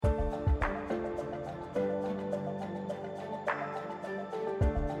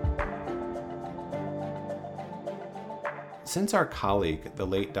Since our colleague, the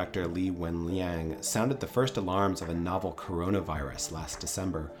late Dr. Li Wenliang, sounded the first alarms of a novel coronavirus last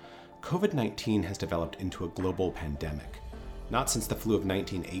December, COVID-19 has developed into a global pandemic. Not since the flu of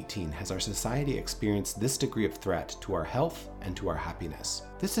 1918 has our society experienced this degree of threat to our health and to our happiness.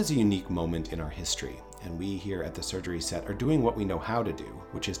 This is a unique moment in our history, and we here at the Surgery Set are doing what we know how to do,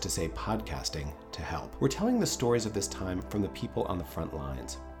 which is to say podcasting to help. We're telling the stories of this time from the people on the front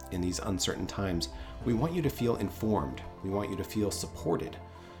lines. In these uncertain times, we want you to feel informed. We want you to feel supported.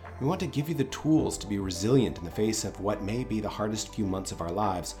 We want to give you the tools to be resilient in the face of what may be the hardest few months of our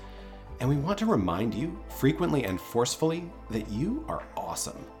lives. And we want to remind you, frequently and forcefully, that you are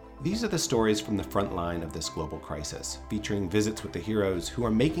awesome. These are the stories from the front line of this global crisis, featuring visits with the heroes who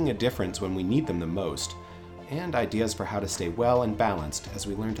are making a difference when we need them the most, and ideas for how to stay well and balanced as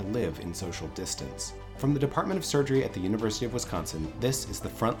we learn to live in social distance. From the Department of Surgery at the University of Wisconsin, this is the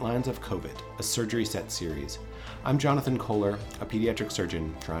Frontlines of COVID, a Surgery Set series. I'm Jonathan Kohler, a pediatric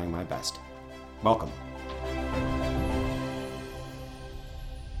surgeon trying my best. Welcome.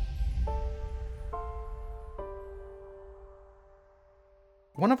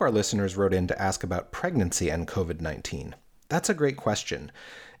 One of our listeners wrote in to ask about pregnancy and COVID-19. That's a great question.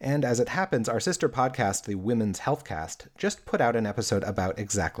 And as it happens, our sister podcast, the Women's Healthcast, just put out an episode about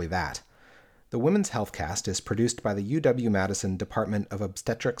exactly that. The Women's Healthcast is produced by the UW-Madison Department of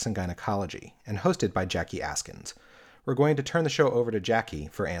Obstetrics and Gynecology and hosted by Jackie Askins. We're going to turn the show over to Jackie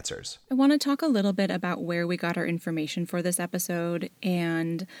for answers. I want to talk a little bit about where we got our information for this episode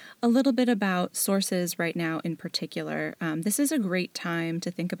and a little bit about sources right now in particular. This is a great time to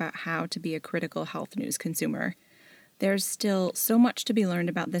think about how to be a critical health news consumer. There's still so much to be learned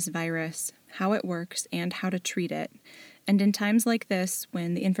about this virus, how it works, and how to treat it. And in times like this,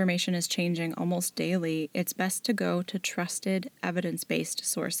 when the information is changing almost daily, it's best to go to trusted, evidence-based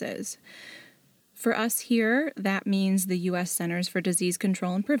sources. For us here, that means the U.S. Centers for Disease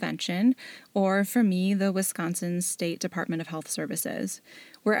Control and Prevention, or for me, the Wisconsin State Department of Health Services.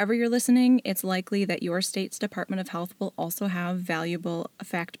 Wherever you're listening, it's likely that your state's Department of Health will also have valuable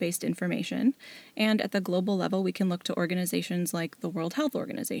fact-based information. And at the global level, we can look to organizations like the World Health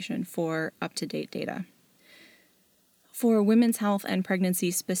Organization for up-to-date data. For women's health and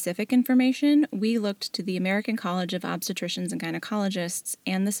pregnancy-specific information, we looked to the American College of Obstetricians and Gynecologists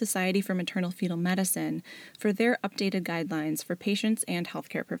and the Society for Maternal-Fetal Medicine for their updated guidelines for patients and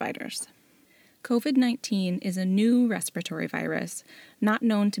healthcare providers. COVID-19 is a new respiratory virus not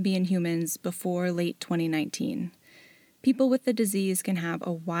known to be in humans before late 2019. People with the disease can have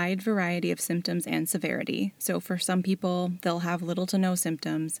a wide variety of symptoms and severity. So for some people, they'll have little to no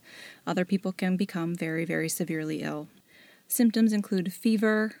symptoms. Other people can become very, very severely ill. Symptoms include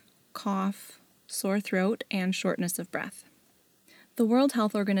fever, cough, sore throat, and shortness of breath. The World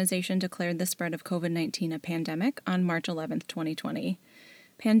Health Organization declared the spread of COVID-19 a pandemic on March 11, 2020.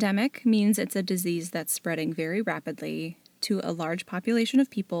 Pandemic means it's a disease that's spreading very rapidly to a large population of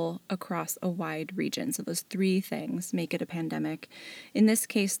people across a wide region. So those three things make it a pandemic. In this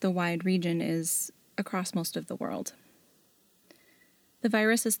case, the wide region is across most of the world. The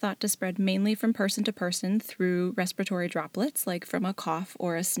virus is thought to spread mainly from person to person through respiratory droplets, like from a cough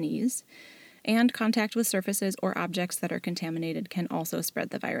or a sneeze, and contact with surfaces or objects that are contaminated can also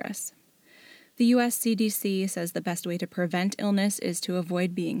spread the virus. The U.S. CDC says the best way to prevent illness is to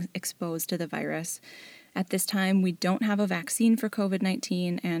avoid being exposed to the virus. At this time, we don't have a vaccine for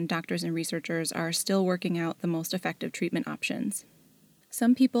COVID-19, and doctors and researchers are still working out the most effective treatment options.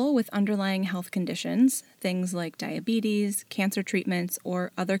 Some people with underlying health conditions, things like diabetes, cancer treatments,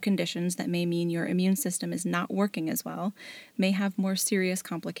 or other conditions that may mean your immune system is not working as well, may have more serious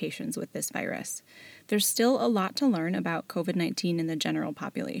complications with this virus. There's still a lot to learn about COVID-19 in the general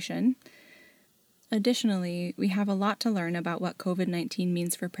population. Additionally, we have a lot to learn about what COVID-19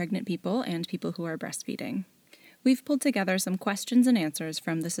 means for pregnant people and people who are breastfeeding. We've pulled together some questions and answers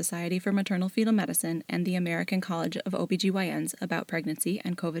from the Society for Maternal-Fetal Medicine and the American College of OBGYNs about pregnancy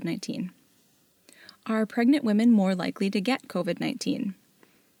and COVID-19. Are pregnant women more likely to get COVID-19?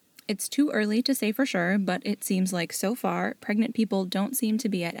 It's too early to say for sure, but it seems like so far, pregnant people don't seem to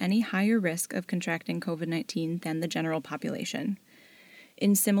be at any higher risk of contracting COVID-19 than the general population.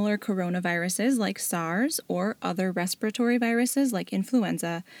 In similar coronaviruses like SARS or other respiratory viruses like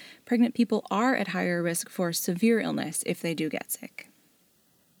influenza, pregnant people are at higher risk for severe illness if they do get sick.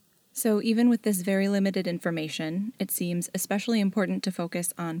 So even with this very limited information, it seems especially important to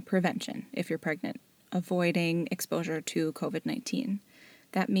focus on prevention if you're pregnant, avoiding exposure to COVID-19.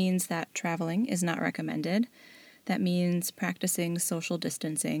 That means that traveling is not recommended. That means practicing social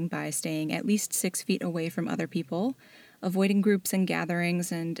distancing by staying at least 6 feet away from other people, avoiding groups and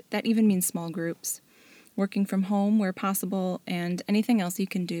gatherings, and that even means small groups. working from home where possible, and anything else you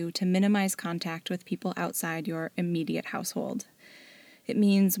can do to minimize contact with people outside your immediate household. It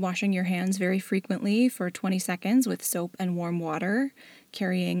means washing your hands very frequently for 20 seconds with soap and warm water,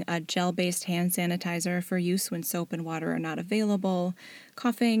 carrying a gel-based hand sanitizer for use when soap and water are not available,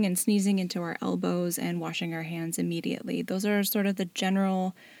 coughing and sneezing into our elbows, and washing our hands immediately. Those are sort of the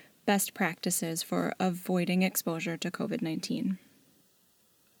general best practices for avoiding exposure to COVID-19.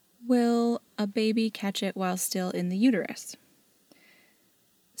 Will a baby catch it while still in the uterus?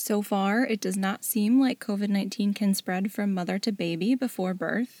 So far, it does not seem like COVID-19 can spread from mother to baby before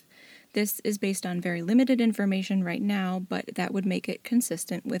birth. This is based on very limited information right now, but that would make it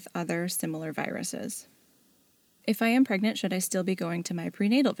consistent with other similar viruses. If I am pregnant, should I still be going to my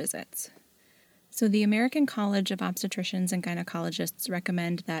prenatal visits? So the American College of Obstetricians and Gynecologists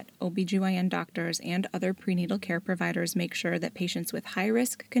recommend that OBGYN doctors and other prenatal care providers make sure that patients with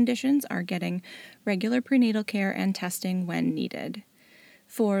high-risk conditions are getting regular prenatal care and testing when needed.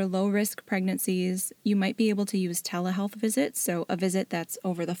 For low-risk pregnancies, you might be able to use telehealth visits, so a visit that's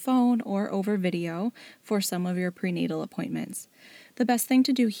over the phone or over video for some of your prenatal appointments. The best thing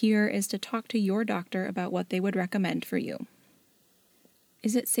to do here is to talk to your doctor about what they would recommend for you.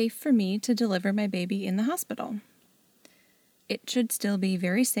 Is it safe for me to deliver my baby in the hospital? It should still be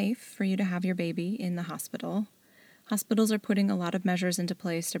very safe for you to have your baby in the hospital. Hospitals are putting a lot of measures into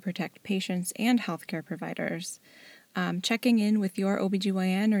place to protect patients and healthcare providers. Checking in with your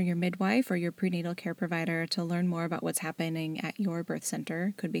OBGYN or your midwife or your prenatal care provider to learn more about what's happening at your birth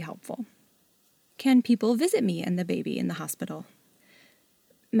center could be helpful. Can people visit me and the baby in the hospital?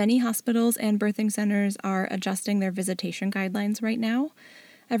 Many hospitals and birthing centers are adjusting their visitation guidelines right now.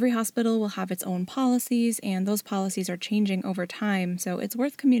 Every hospital will have its own policies, and those policies are changing over time, so it's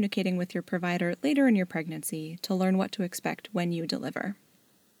worth communicating with your provider later in your pregnancy to learn what to expect when you deliver.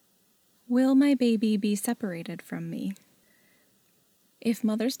 Will my baby be separated from me? If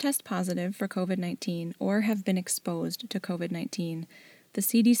mothers test positive for COVID-19 or have been exposed to COVID-19, the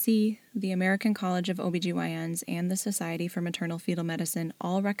CDC, the American College of OBGYNs, and the Society for Maternal Fetal Medicine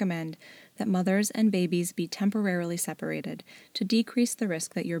all recommend that mothers and babies be temporarily separated to decrease the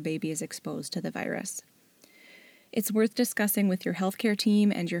risk that your baby is exposed to the virus. It's worth discussing with your healthcare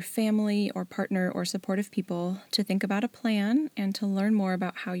team and your family or partner or supportive people to think about a plan and to learn more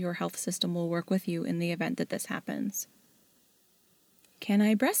about how your health system will work with you in the event that this happens. Can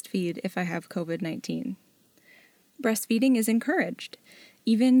I breastfeed if I have COVID-19? Breastfeeding is encouraged.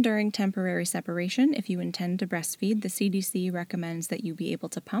 Even during temporary separation, if you intend to breastfeed, the CDC recommends that you be able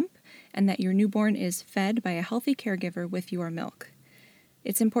to pump and that your newborn is fed by a healthy caregiver with your milk.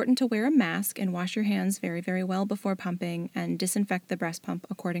 It's important to wear a mask and wash your hands very, very well before pumping and disinfect the breast pump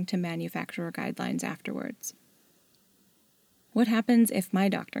according to manufacturer guidelines afterwards. What happens if my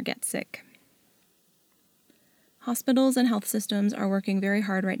doctor gets sick? Hospitals and health systems are working very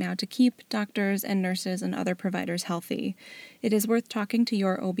hard right now to keep doctors and nurses and other providers healthy. It is worth talking to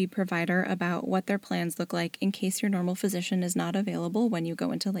your OB provider about what their plans look like in case your normal physician is not available when you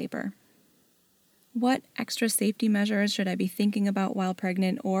go into labor. What extra safety measures should I be thinking about while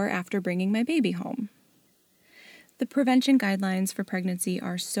pregnant or after bringing my baby home? The prevention guidelines for pregnancy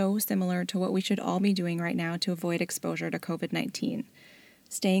are so similar to what we should all be doing right now to avoid exposure to COVID-19.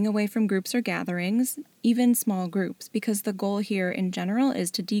 Staying away from groups or gatherings, even small groups, because the goal here in general is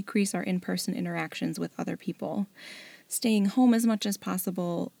to decrease our in-person interactions with other people. Staying home as much as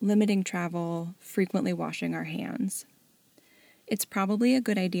possible, limiting travel, frequently washing our hands. It's probably a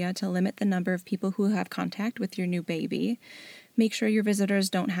good idea to limit the number of people who have contact with your new baby. Make sure your visitors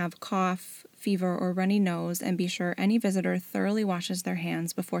don't have cough, fever, or runny nose, and be sure any visitor thoroughly washes their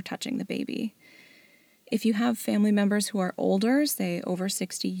hands before touching the baby. If you have family members who are older, say over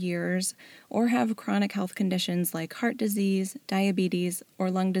 60 years, or have chronic health conditions like heart disease, diabetes, or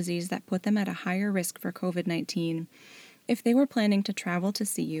lung disease that put them at a higher risk for COVID-19, if they were planning to travel to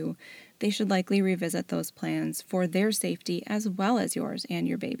see you, they should likely revisit those plans for their safety as well as yours and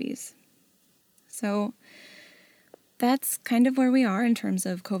your baby's. So that's kind of where we are in terms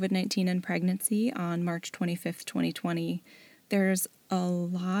of COVID-19 and pregnancy on March 25th, 2020. There's a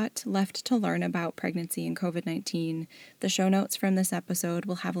lot left to learn about pregnancy and COVID-19. The show notes from this episode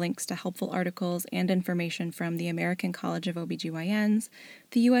will have links to helpful articles and information from the American College of OBGYNs,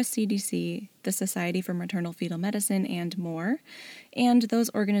 the US CDC, the Society for Maternal Fetal Medicine, and more. And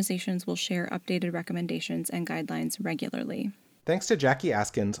those organizations will share updated recommendations and guidelines regularly. Thanks to Jackie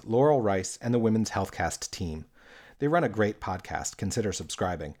Askins, Laurel Rice, and the Women's Healthcast team. They run a great podcast. Consider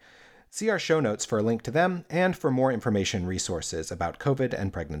subscribing. See our show notes for a link to them and for more information resources about COVID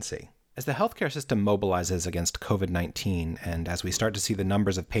and pregnancy. As the healthcare system mobilizes against COVID-19, and as we start to see the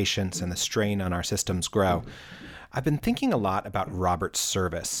numbers of patients and the strain on our systems grow, I've been thinking a lot about Robert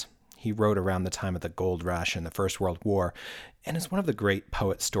Service. He wrote around the time of the gold rush and the First World War, and is one of the great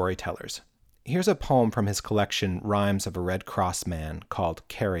poet-storytellers. Here's a poem from his collection Rhymes of a Red Cross Man called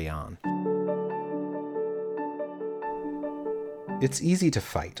Carry On. It's easy to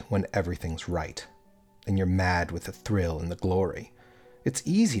fight when everything's right, and you're mad with the thrill and the glory. It's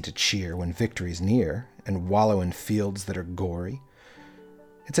easy to cheer when victory's near, and wallow in fields that are gory.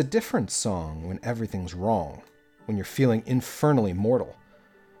 It's a different song when everything's wrong, when you're feeling infernally mortal.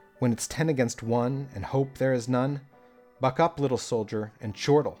 When it's 10 against 1 and hope there is none, buck up, little soldier, and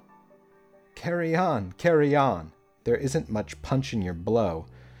chortle. Carry on, there isn't much punch in your blow.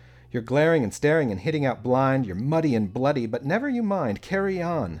 You're glaring and staring and hitting out blind, you're muddy and bloody, but never you mind, carry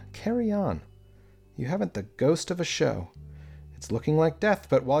on. You haven't the ghost of a show. It's looking like death,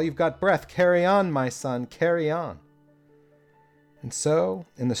 but while you've got breath, carry on, my son, carry on. And so,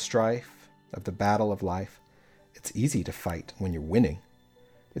 in the strife of the battle of life, it's easy to fight when you're winning.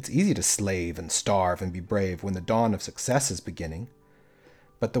 It's easy to slave and starve and be brave when the dawn of success is beginning.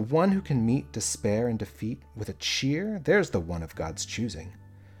 But the one who can meet despair and defeat with a cheer, there's the one of God's choosing.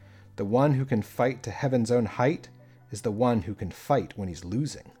 The one who can fight to heaven's own height is the one who can fight when he's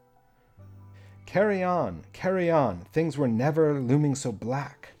losing. Carry on, things were never looming so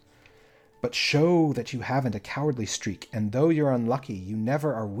black. But show that you haven't a cowardly streak, and though you're unlucky, you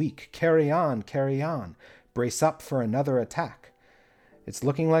never are weak. Carry on, brace up for another attack. It's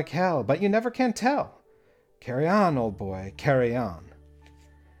looking like hell, but you never can tell. Carry on, old boy, carry on.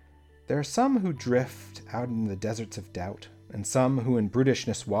 There are some who drift out in the deserts of doubt, and some who in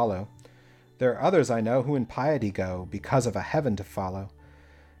brutishness wallow. There are others I know who in piety go, because of a heaven to follow.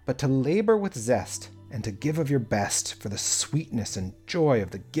 But to labor with zest, and to give of your best for the sweetness and joy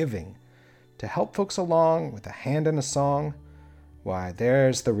of the giving, to help folks along with a hand and a song, why,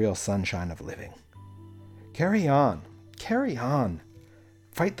 there's the real sunshine of living. Carry on,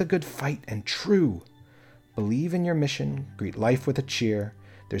 fight the good fight and true. Believe in your mission, greet life with a cheer.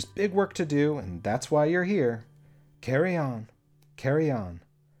 There's big work to do, and that's why you're here. Carry on.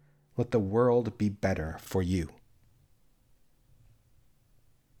 Let the world be better for you.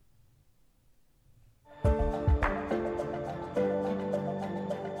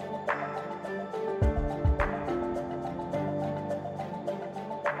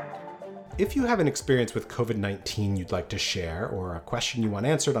 If you have an experience with COVID-19 you'd like to share, or a question you want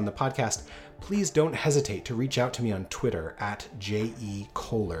answered on the podcast, please don't hesitate to reach out to me on Twitter at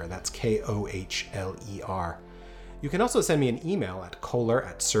JEKohler, that's Kohler. You can also send me an email at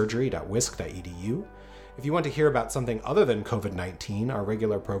kohler@surgery.wisc.edu. If you want to hear about something other than COVID-19, our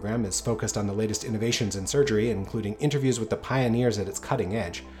regular program is focused on the latest innovations in surgery, including interviews with the pioneers at its cutting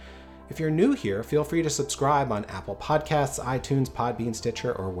edge. If you're new here, feel free to subscribe on Apple Podcasts, iTunes, Podbean,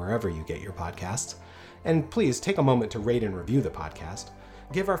 Stitcher, or wherever you get your podcasts. And please take a moment to rate and review the podcast.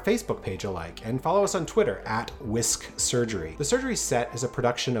 Give our Facebook page a like, and follow us on Twitter at Wisc Surgery. The Surgery Set is a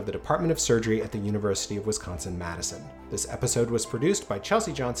production of the Department of Surgery at the University of Wisconsin-Madison. This episode was produced by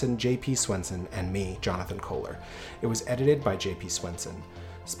Chelsea Johnson, J.P. Swenson, and me, Jonathan Kohler. It was edited by J.P. Swenson.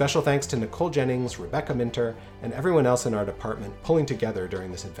 Special thanks to Nicole Jennings, Rebecca Minter, and everyone else in our department pulling together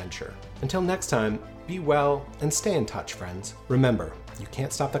during this adventure. Until next time, be well and stay in touch, friends. Remember, you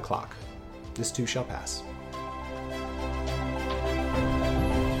can't stop the clock. This too shall pass.